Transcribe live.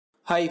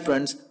Hi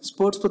friends,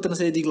 sports பத்தின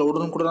செய்திகளை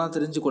உடனுக்குடன்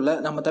தெரிஞ்சுக்கொள்ள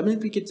நம்ம தமிழ்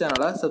கிரிக்கெட்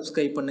சேனலை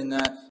சப்ஸ்கிரைப் பண்ணுங்க.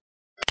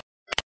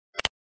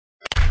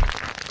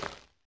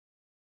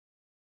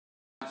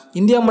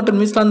 இந்தியா மற்றும்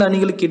நியூசிலாந்து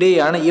அணிகளுக்கு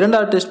இடையேயான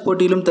இரண்டாவது டெஸ்ட்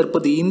போட்டியிலும்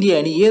தற்போது இந்திய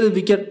அணி 7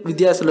 விக்கெட்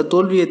வித்தியாசத்தில்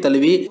தோல்வியை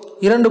தழுவி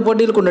 2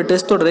 போட்டியில் கொண்ட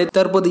டெஸ்ட் தொடரை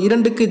தற்போது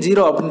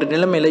 2-0 அப்படின்ற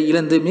நிலைமையில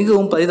இழந்து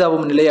மிகவும்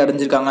பரிதாபம் நிலையை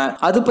அடைஞ்சிருக்காங்க.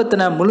 அது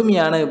பத்தின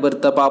முழுமையான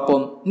விவரத்தை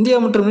பார்ப்போம். இந்தியா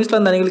மற்றும்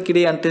நியூசிலாந்து அணிகளுக்கு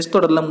இடையேயான டெஸ்ட்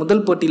தொடரில்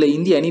முதல் போட்டியில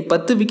இந்திய அணி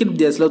 10 விக்கெட்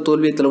வித்தியாசத்தில்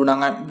தோல்வியை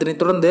தழுவினாங்க.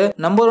 இதனைத் தொடர்ந்து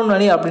நம்பர் 1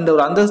 அணி அப்படின்ற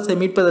ஒரு அந்தஸ்தை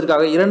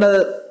மீட்பதற்காக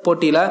இரண்டாவது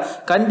போட்டியில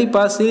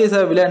கண்டிப்பா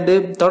சீரியஸா விளையாண்டு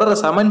தொடர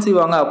சமன்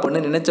செய்வாங்க அப்படின்னு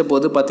நினைச்ச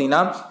போது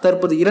பாத்தீங்கன்னா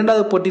தற்போது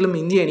இரண்டாவது போட்டியிலும்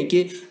இந்திய அணிக்கு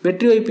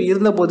வெற்றி வாய்ப்பு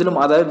இருந்த போதிலும்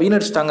அதை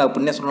வீணடிச்சிட்டாங்க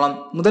அப்படின்னு சொல்லலாம்.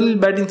 முதலில்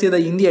பேட்டிங் செய்த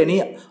இந்திய அணி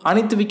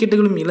அனைத்து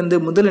விக்கெட்டுகளும் இழந்து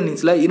முதல்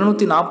இன்னிங்ஸ்ல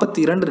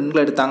 242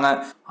 ரன்கள் எடுத்தாங்க.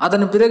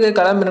 அதன் பிறகு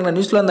களமிறங்கின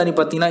நியூசிலாந்து அணி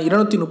பாத்தீங்கன்னா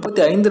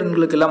 235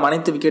 ரன்களுக்கு எல்லாம்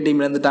அனைத்து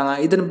விக்கெட்டையும் இழந்துட்டாங்க.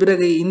 இதன்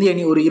பிறகு இந்திய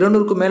அணி ஒரு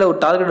 200க்கு மேல ஒரு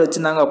டார்கெட்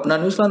வச்சிருந்தாங்க அப்படின்னா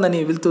நியூசிலாந்து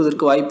அணியை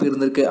வீழ்த்துவதற்கு வாய்ப்பு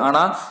இருந்திருக்கு.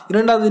 ஆனா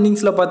இரண்டாவது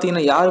இன்னிங்ஸ்ல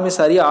பாத்தீங்கன்னா யாருமே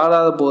சரியா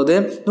ஆடாத போது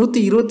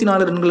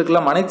 124 ரன்களுக்கு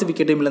எல்லாம் அனைத்து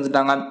விக்கெட்டையும்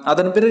இழந்துட்டாங்க.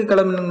 அதன் பிறகு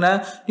களமிறங்கின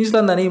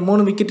நியூசிலாந்து அணி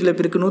 3 விக்கெட்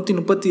இழப்பிற்கு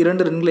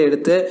 132 ரன்களை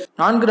எடுத்து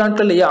 4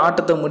 நாட்களிலேயே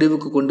ஆட்டத்தை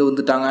முடிவுக்கு கொண்டு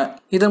வந்துட்டாங்க.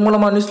 இதன்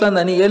மூலமா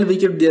நியூசிலாந்து அணி 7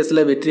 விக்கெட்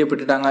வித்தியாசத்தில் வெற்றியை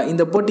பெற்றுட்டாங்க.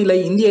 இந்த போட்டியில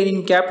இந்திய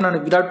அணியின்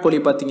கேப்டனான விராட்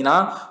கோலி பாத்தீங்கன்னா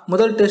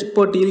முதல் டெஸ்ட்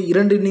போட்டியில்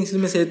 2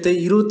 இன்னிங்ஸ்லுமே சேர்த்து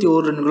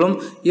 21 ரன்களும்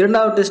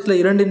இரண்டாவது டெஸ்ட்ல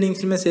 2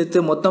 இன்னிங்ஸ்லுமே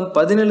சேர்த்து மொத்தம்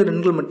 17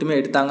 ரன்கள் மட்டுமே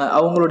எடுத்தாங்க.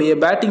 அவங்களுடைய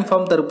பேட்டிங்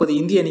ஃபார்ம் தற்போது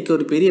இந்திய அணிக்கு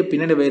ஒரு பெரிய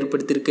பின்னடைவை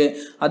ஏற்படுத்தியிருக்கு.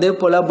 அதே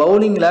போல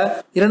பவுலிங்ல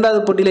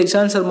இரண்டாவது போட்டியில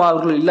இஷாந்த் சர்மா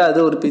அவர்கள்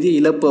இல்லாத ஒரு பெரிய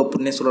இழப்பு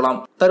அப்படின்னு சொல்லலாம்.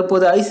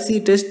 தற்போது ஐசிசி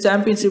டெஸ்ட்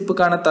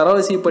சாம்பியன்ஷிப்புக்கான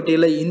தரவரிசை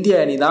பட்டியலில்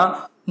இந்திய அணி தான்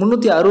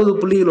 360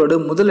 புள்ளிகளோடு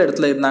முதல்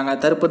இடத்துல இருந்தாங்க.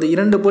 தற்போது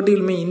 2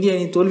 போட்டிகளுமே இந்திய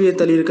அணி தோல்வியை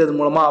தள்ளி இருக்கிறது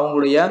மூலமா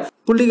அவங்களுடைய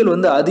புள்ளிகள்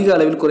அதிக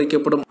அளவில்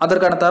குறைக்கப்படும்.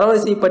 அதற்கான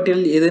தரவரிசை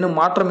பட்டியலில் ஏதேனும்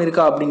மாற்றம்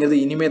இருக்கா அப்படிங்கிறது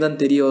இனிமே தான்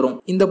தெரிய வரும்.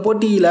 இந்த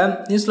போட்டியில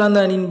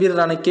நியூசிலாந்து அணியின்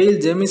வீரரான கேல்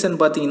ஜெமிசன்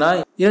பாத்தீங்கன்னா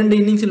 2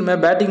 இன்னிங்ஸிலுமே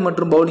பேட்டிங்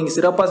மற்றும் பவுலிங்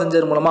சிறப்பாக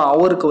செஞ்சது மூலமா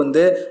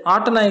அவருக்கு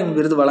ஆட்டநாயகன்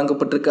விருது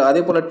வழங்கப்பட்டிருக்கு.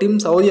 அதே போல டிம்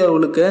சவுதி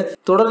அவர்களுக்கு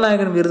தொடர்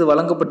நாயகன் விருது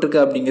வழங்கப்பட்டிருக்கு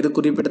அப்படிங்கிறது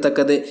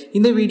குறிப்பிடத்தக்கது.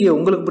 இந்த வீடியோ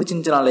உங்களுக்கு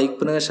பிடிச்சிருந்துச்சுன்னா லைக்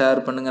பண்ணுங்க,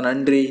 ஷேர் பண்ணுங்க.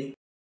 நன்றி.